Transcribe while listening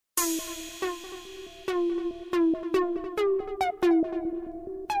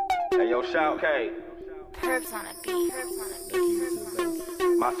Hey, yo, Shawt Cake. Herbs on a beat.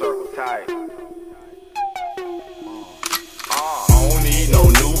 My circle tight. I don't need no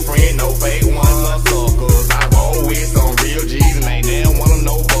new friend, no fake ones or suckers. I roll with some real G's and ain't damn one of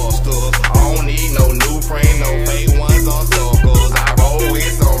no busters. I don't need no new friend, no fake ones or suckers. I roll with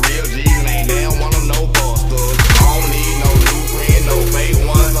some real G's and ain't damn one of no busters. I don't need no new friend, no fake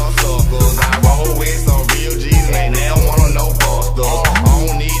ones or suckers. I roll with some real G's and ain't damn one of no busters. I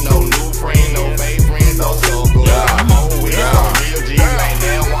don't need no new friend, no fake friends or suckers. I roll with some real G's and ain't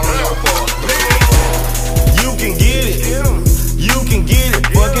damn one of no busters. You can get it. You can get it,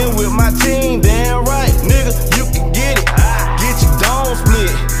 fucking with my team, damn right, nigga, you can get it. Get your dome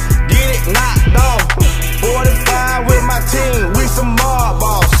split, get it knocked off. 45 with my team, we some mob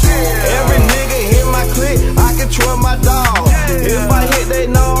boss. Every nigga hit my click, I control my dog. If I hit they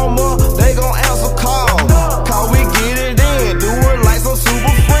number, they gon' answer call. Cause we get it in, do it like some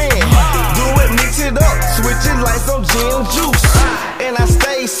super friend. Do it, mix it up, switch it like some gin juice. And I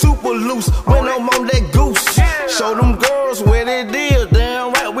stay super loose when I'm on that goose. Show them girls where it is,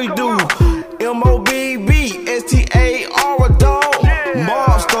 damn right we do. M-O-B-B-S-T-A-R, a dog.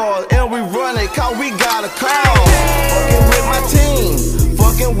 Mob stars, and we run it cause we got a call. Fucking with my team,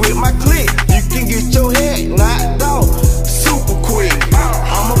 fucking with my clique. You can get your head knocked off super quick.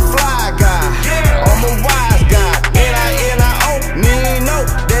 I'm a fly guy, I'm a wise guy. N-I-N-I-O, Nino,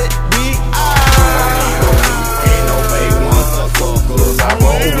 that B-I. Ain't no fake ones or suckers. I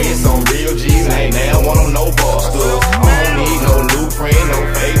roll with some real G's, ain't damn one of no busters. I don't need no new friend, no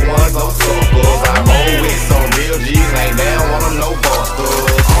fake ones or suckers. I roll with some real G's, ain't damn one of no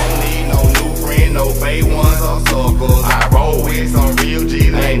busters. I don't need no new friend, no fake ones or suckers. I roll with some real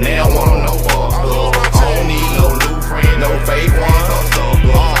G's, ain't damn one of no busters. I don't need no new friend, no fake ones or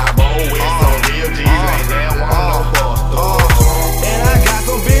suckers. I roll with some real G's, ain't damn one of no busters. And I got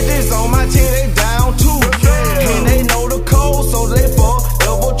some bitches on my team, they down too. And they know the code, so they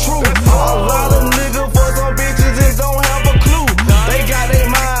forever true. A lot of niggas for some bitches and don't have a clue. They got their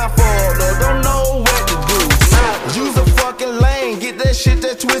mind full, though, don't know what to do. Use a fucking lane, get that shit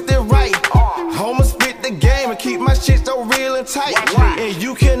that twisted right. I'ma spit the game and keep my shit so real and tight. And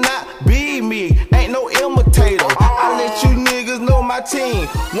you cannot be me, ain't no imitator. I let you niggas know my team,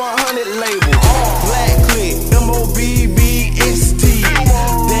 100 label. Black click, M-O-B-B-S-T.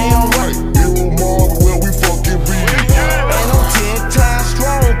 Damn right, it was more where we fucking be. And I'm 10 times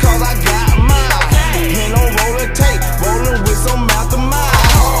strong cause I got mine. And I'm rolling tape, rolling with some